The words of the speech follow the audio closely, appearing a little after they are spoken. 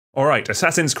Alright,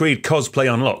 Assassin's Creed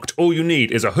cosplay unlocked. All you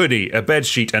need is a hoodie, a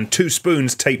bedsheet, and 2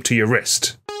 spoons taped to your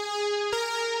wrist.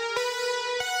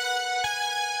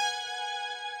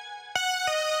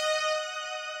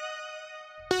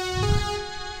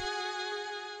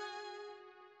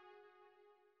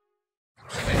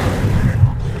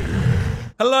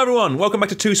 Hello everyone, welcome back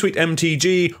to Too Sweet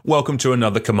MTG, welcome to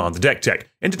another Commander Deck Tech.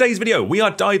 In today's video, we are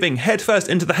diving headfirst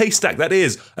into the haystack that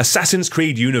is Assassin's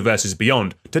Creed Universes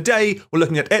Beyond. Today, we're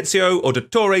looking at Ezio,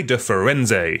 Auditore de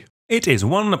Firenze. It is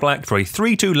 1 black for a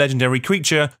 3/2 legendary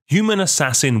creature, human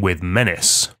assassin with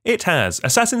menace. It has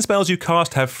assassin spells you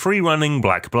cast have free running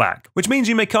black, which means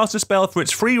you may cast a spell for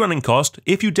its free running cost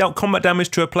if you dealt combat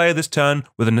damage to a player this turn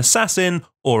with an assassin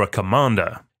or a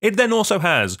commander. It then also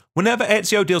has, whenever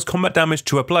Ezio deals combat damage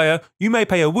to a player, you may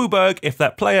pay a Wooburg if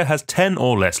that player has 10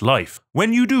 or less life.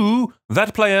 When you do,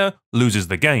 that player loses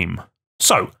the game.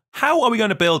 So, how are we going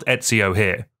to build Ezio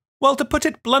here? Well, to put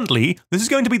it bluntly, this is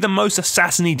going to be the most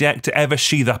assassiny deck to ever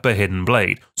sheath up a hidden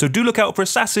blade, so do look out for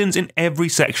assassins in every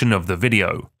section of the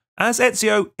video. As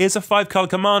Ezio is a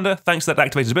 5-card commander, thanks to that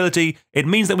activated ability, it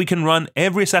means that we can run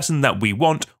every assassin that we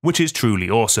want, which is truly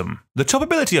awesome. The top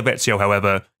ability of Ezio,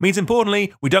 however, means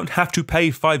importantly, we don't have to pay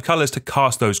 5 colours to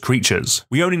cast those creatures.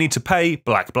 We only need to pay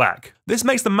black. This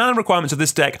makes the mana requirements of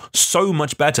this deck so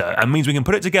much better, and means we can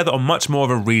put it together on much more of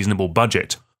a reasonable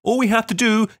budget. All we have to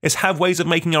do is have ways of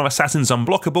making our assassins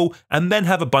unblockable, and then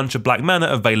have a bunch of black mana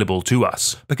available to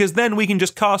us, because then we can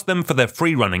just cast them for their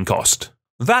free running cost.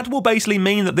 That will basically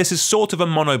mean that this is sort of a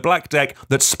mono black deck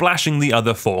that's splashing the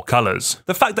other 4 colours.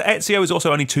 The fact that Ezio is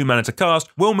also only 2 mana to cast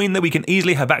will mean that we can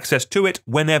easily have access to it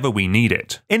whenever we need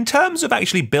it. In terms of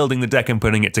actually building the deck and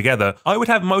putting it together, I would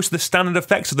have most of the standard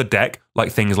effects of the deck,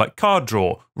 like things like card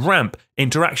draw, ramp,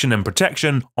 interaction and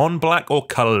protection, on black or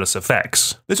colourless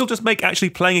effects. This will just make actually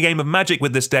playing a game of Magic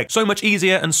with this deck so much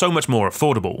easier and so much more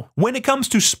affordable. When it comes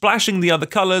to splashing the other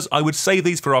colours, I would save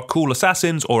these for our cool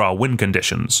assassins or our win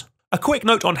conditions. A quick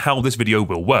note on how this video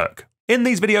will work. In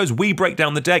these videos, we break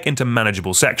down the deck into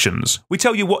manageable sections. We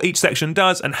tell you what each section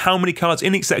does and how many cards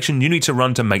in each section you need to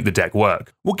run to make the deck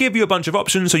work. We'll give you a bunch of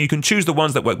options so you can choose the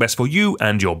ones that work best for you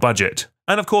and your budget.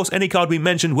 And of course, any card we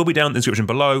mentioned will be down in the description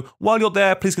below. While you're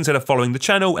there, please consider following the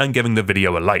channel and giving the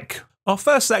video a like. Our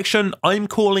first section, I'm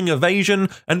calling Evasion,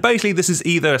 and basically this is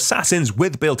either assassins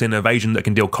with built-in evasion that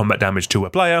can deal combat damage to a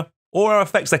player, or our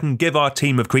effects that can give our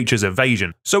team of creatures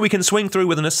evasion, so we can swing through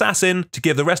with an assassin to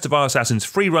give the rest of our assassins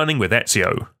free running with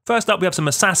Ezio. First up, we have some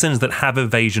assassins that have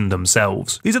evasion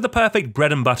themselves. These are the perfect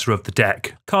bread and butter of the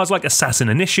deck. Cards like Assassin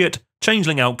Initiate,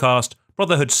 Changeling Outcast,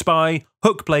 Brotherhood Spy,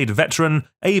 Hookblade Veteran,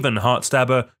 Avon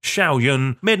Heartstabber, Xiao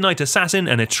Yun, Midnight Assassin,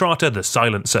 and Etrata the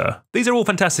Silencer. These are all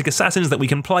fantastic assassins that we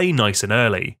can play nice and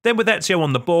early. Then with Ezio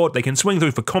on the board, they can swing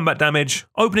through for combat damage,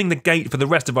 opening the gate for the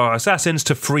rest of our assassins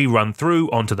to free run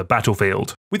through onto the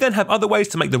battlefield. We then have other ways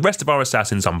to make the rest of our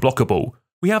assassins unblockable.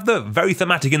 We have the very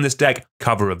thematic in this deck,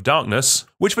 Cover of Darkness,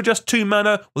 which for just 2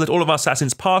 mana will let all of our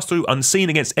assassins pass through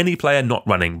unseen against any player not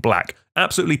running black.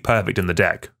 Absolutely perfect in the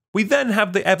deck. We then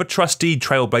have the ever-trusty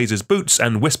Trailblazer's Boots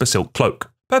and Whisper Silk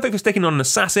Cloak. Perfect for sticking on an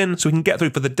assassin so we can get through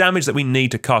for the damage that we need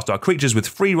to cast our creatures with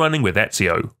free running with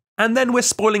Ezio. And then we're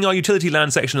spoiling our utility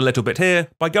land section a little bit here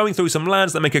by going through some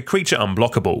lands that make a creature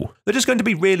unblockable. They're just going to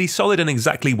be really solid and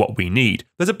exactly what we need.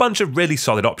 There's a bunch of really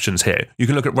solid options here. You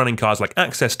can look at running cards like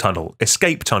Access Tunnel,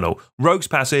 Escape Tunnel, Rogue's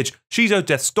Passage, Shizo's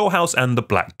Death Storehouse, and the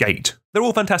Black Gate. They're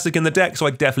all fantastic in the deck, so I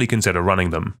definitely consider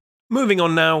running them. Moving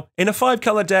on now, in a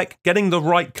 5-colour deck, getting the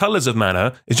right colours of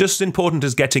mana is just as important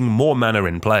as getting more mana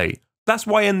in play. That's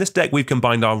why in this deck we've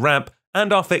combined our ramp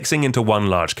and our fixing into one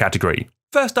large category.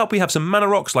 First up, we have some mana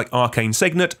rocks like Arcane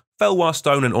Signet, Felwar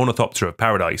Stone, and Ornithopter of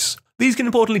Paradise. These can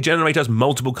importantly generate us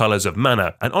multiple colours of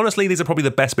mana, and honestly these are probably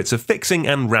the best bits of fixing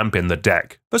and ramp in the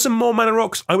deck. For some more mana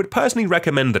rocks, I would personally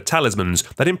recommend the Talismans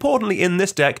that importantly in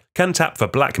this deck can tap for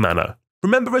black mana.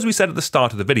 Remember, as we said at the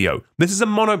start of the video, this is a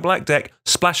mono black deck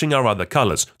splashing our other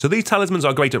colours, so these talismans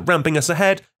are great at ramping us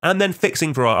ahead and then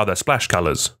fixing for our other splash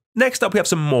colours. Next up, we have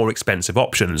some more expensive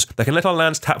options that can let our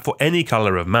lands tap for any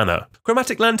colour of mana.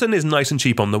 Chromatic Lantern is nice and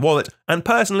cheap on the wallet, and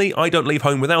personally I don't leave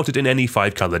home without it in any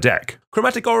 5-colour deck.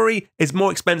 Chromatic Orrery is more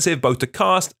expensive both to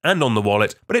cast and on the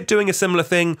wallet, but it doing a similar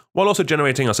thing while also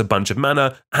generating us a bunch of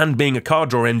mana, and being a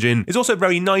card draw engine is also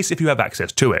very nice if you have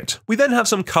access to it. We then have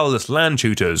some colourless land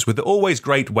tutors with the always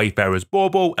great Wayfarer's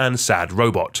Bauble and Sad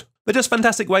Robot. They're just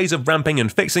fantastic ways of ramping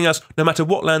and fixing us no matter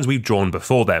what lands we've drawn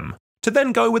before them. To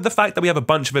then go with the fact that we have a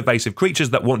bunch of evasive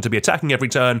creatures that want to be attacking every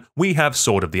turn, we have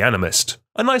Sword of the Animist.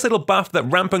 A nice little buff that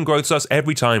ramp and growths us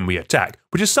every time we attack,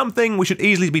 which is something we should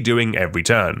easily be doing every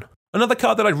turn. Another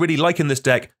card that I really like in this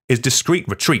deck is Discreet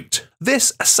Retreat.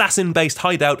 This assassin-based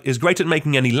hideout is great at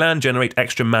making any land generate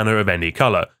extra mana of any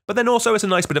colour, but then also it's a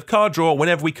nice bit of card draw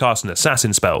whenever we cast an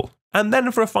assassin spell. And then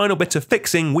for a final bit of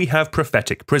fixing, we have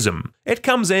Prophetic Prism. It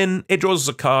comes in, it draws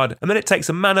us a card, and then it takes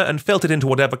a mana and filters it into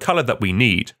whatever colour that we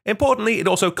need. Importantly, it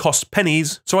also costs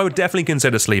pennies, so I would definitely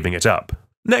consider sleeving it up.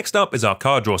 Next up is our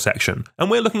card draw section,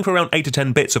 and we're looking for around 8 to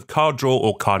 10 bits of card draw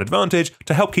or card advantage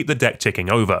to help keep the deck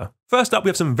ticking over. First up, we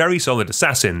have some very solid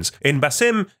assassins in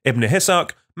Basim, Ibn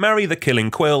Hisark, Mary the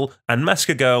Killing Quill, and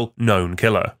Massacre Girl, Known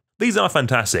Killer. These are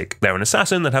fantastic. They're an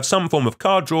assassin that have some form of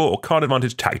card draw or card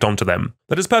advantage tacked onto them.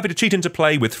 That is perfect to cheat into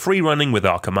play with free running with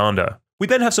our commander. We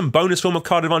then have some bonus form of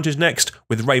card advantage next,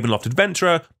 with Ravenloft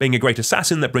Adventurer being a great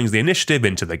assassin that brings the initiative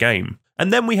into the game.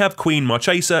 And then we have Queen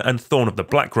Marchesa and Thorn of the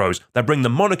Black Rose that bring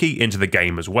the monarchy into the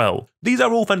game as well. These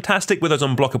are all fantastic with those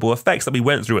unblockable effects that we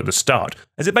went through at the start,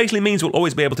 as it basically means we'll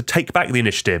always be able to take back the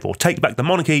initiative or take back the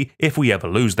monarchy if we ever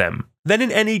lose them. Then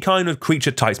in any kind of creature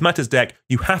types matters deck,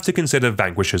 you have to consider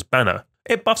Vanquisher's Banner.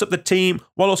 It buffs up the team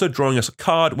while also drawing us a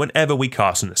card whenever we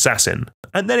cast an assassin.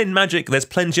 And then in Magic, there's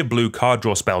plenty of blue card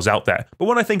draw spells out there, but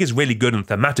one I think is really good and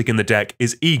thematic in the deck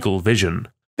is Eagle Vision.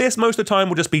 This most of the time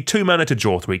will just be 2 mana to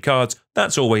draw 3 cards,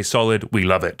 that's always solid, we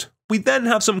love it. We then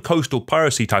have some coastal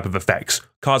piracy type of effects.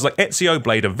 Cards like Ezio,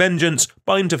 Blade of Vengeance,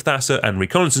 Bind of Thassa, and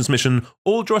Reconnaissance Mission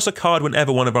all draw us a card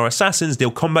whenever one of our assassins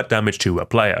deal combat damage to a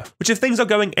player, which if things are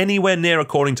going anywhere near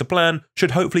according to plan,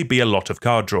 should hopefully be a lot of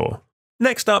card draw.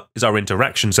 Next up is our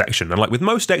interaction section, and like with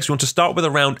most decks, we want to start with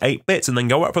around 8 bits and then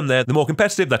go up from there the more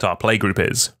competitive that our playgroup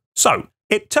is. So,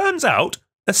 it turns out,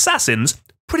 assassins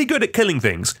pretty good at killing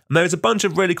things, and there is a bunch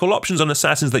of really cool options on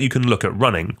assassins that you can look at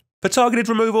running. For targeted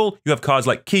removal, you have cards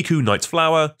like Kiku Knight's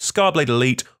Flower, Scarblade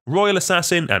Elite, Royal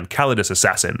Assassin, and Calidus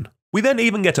Assassin. We then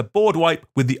even get a board wipe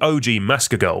with the OG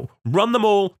Massacre Girl. Run them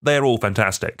all, they are all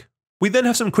fantastic. We then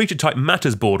have some creature type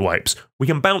matters board wipes. We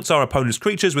can bounce our opponent's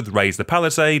creatures with Raise the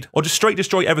Palisade, or just straight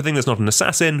destroy everything that's not an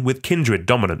assassin with Kindred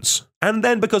Dominance. And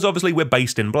then, because obviously we're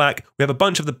based in black, we have a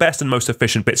bunch of the best and most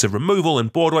efficient bits of removal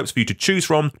and board wipes for you to choose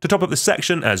from to top up the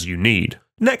section as you need.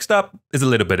 Next up is a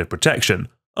little bit of protection.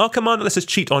 Our commander lets us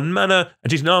cheat on mana and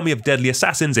cheat an army of deadly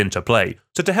assassins into play,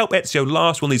 so to help Ezio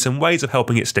last we'll need some ways of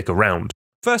helping it stick around.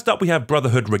 First up we have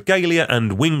Brotherhood Regalia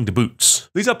and Winged Boots.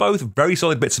 These are both very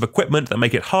solid bits of equipment that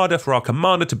make it harder for our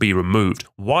commander to be removed,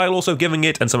 while also giving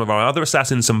it and some of our other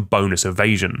assassins some bonus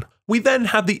evasion. We then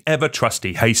have the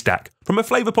ever-trusty Haystack. From a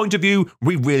flavour point of view,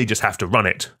 we really just have to run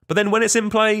it. But then when it's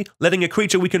in play, letting a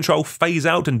creature we control phase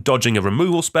out and dodging a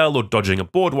removal spell or dodging a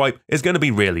board wipe is going to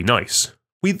be really nice.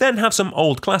 We then have some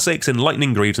old classics in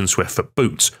Lightning Greaves and Swiftfoot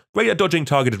Boots. Great at dodging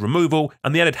targeted removal,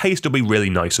 and the added haste will be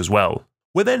really nice as well.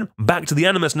 We're then back to the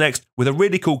Animus next with a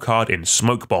really cool card in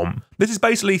Smoke Bomb. This is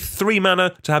basically 3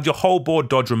 mana to have your whole board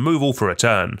dodge removal for a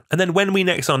turn. And then when we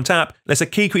next untap, lets a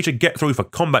key creature get through for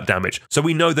combat damage, so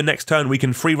we know the next turn we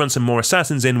can free run some more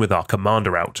assassins in with our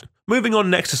commander out. Moving on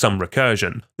next to some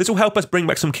recursion. This will help us bring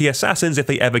back some key assassins if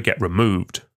they ever get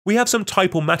removed. We have some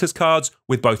Typal Matters cards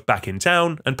with both Back in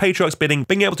Town and Patriarch's Bidding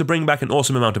being able to bring back an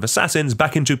awesome amount of assassins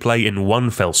back into play in one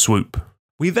fell swoop.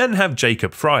 We then have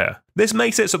Jacob Friar. This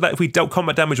makes it so that if we dealt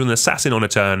combat damage with an assassin on a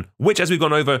turn, which as we've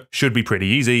gone over should be pretty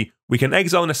easy, we can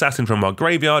exile an assassin from our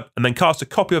graveyard and then cast a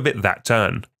copy of it that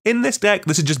turn. In this deck,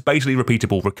 this is just basically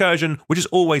repeatable recursion, which is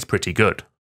always pretty good.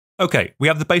 Okay, we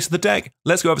have the base of the deck,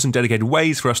 let's go over some dedicated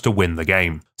ways for us to win the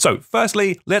game. So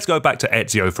firstly, let's go back to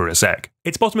Ezio for a sec.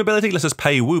 Its bottom ability lets us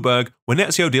pay Wooburg when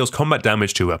Ezio deals combat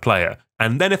damage to a player,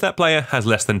 and then if that player has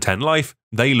less than 10 life,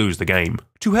 they lose the game.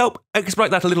 To help exploit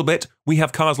that a little bit, we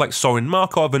have cards like Sorin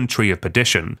Markov and Tree of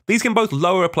Perdition. These can both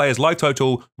lower a player's life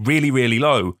total really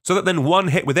low, so that then one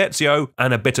hit with Ezio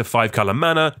and a bit of 5-color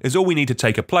mana is all we need to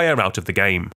take a player out of the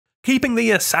game. Keeping the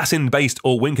assassin-based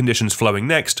all-win conditions flowing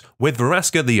next with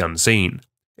Vraska the Unseen.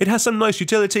 It has some nice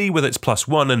utility with its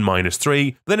 +1 and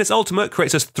 -3, but then its ultimate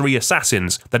creates us 3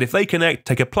 assassins that if they connect,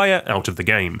 take a player out of the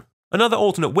game. Another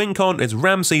alternate win con is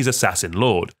Ramses Assassin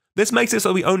Lord. This makes it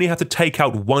so we only have to take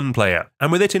out 1 player, and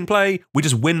with it in play, we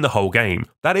just win the whole game.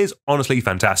 That is honestly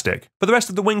fantastic. For the rest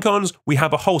of the win cons, we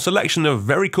have a whole selection of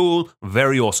very cool,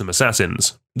 very awesome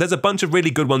assassins. There's a bunch of really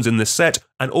good ones in this set,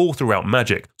 and all throughout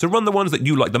Magic, so run the ones that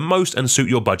you like the most and suit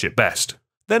your budget best.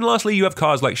 Then lastly, you have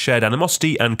cards like Shared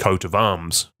Animosity and Coat of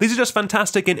Arms. These are just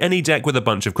fantastic in any deck with a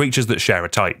bunch of creatures that share a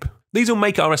type. These will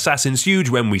make our assassins huge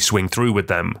when we swing through with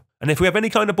them. And if we have any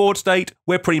kind of board state,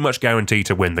 we're pretty much guaranteed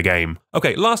to win the game.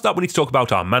 Okay, last up we need to talk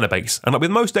about our mana base, and like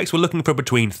with most decks we're looking for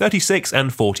between 36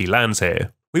 and 40 lands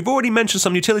here. We've already mentioned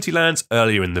some utility lands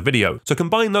earlier in the video, so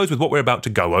combine those with what we're about to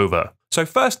go over. So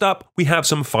first up, we have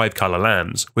some 5-colour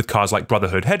lands, with cards like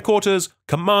Brotherhood Headquarters,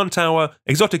 Command Tower,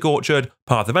 Exotic Orchard,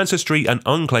 Path of Ancestry, and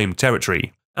Unclaimed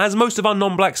Territory. As most of our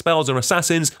non-black spells are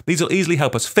assassins, these will easily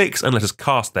help us fix and let us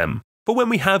cast them. For when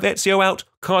we have Ezio out,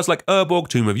 cards like Urborg,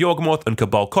 Tomb of Yawgmoth, and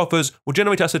Cabal Coffers will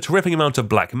generate us a terrific amount of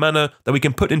black mana that we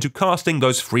can put into casting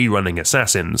those free-running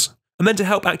assassins. And then to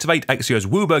help activate Ezio's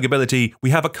Wooburg ability,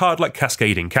 we have a card like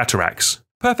Cascading Cataracts.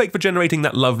 Perfect for generating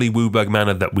that lovely Wooburg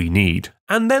mana that we need.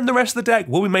 And then the rest of the deck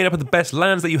will be made up of the best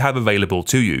lands that you have available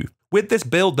to you. With this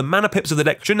build, the mana pips of the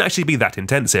deck shouldn't actually be that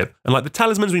intensive, and like the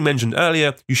talismans we mentioned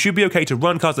earlier, you should be okay to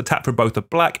run cards that tap for both a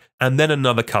black and then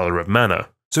another colour of mana.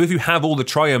 So if you have all the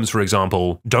triumphs, for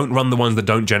example, don't run the ones that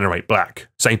don't generate black.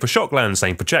 Same for shock lands,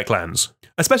 same for check lands.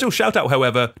 A special shout out,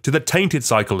 however, to the Tainted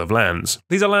Cycle of lands.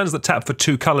 These are lands that tap for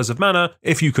 2 colours of mana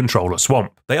if you control a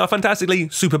swamp. They are fantastically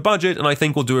super budget and I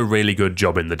think will do a really good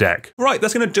job in the deck. Right,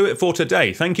 that's going to do it for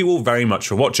today. Thank you all very much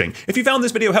for watching. If you found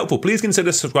this video helpful, please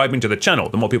consider subscribing to the channel.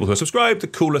 The more people who are subscribed, the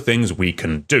cooler things we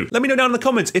can do. Let me know down in the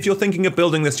comments if you're thinking of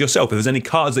building this yourself, if there's any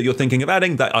cards that you're thinking of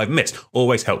adding that I've missed.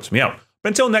 Always helps me out. But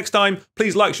until next time,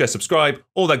 please like, share, subscribe,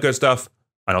 all that good stuff,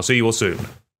 and I'll see you all soon.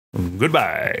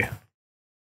 Goodbye.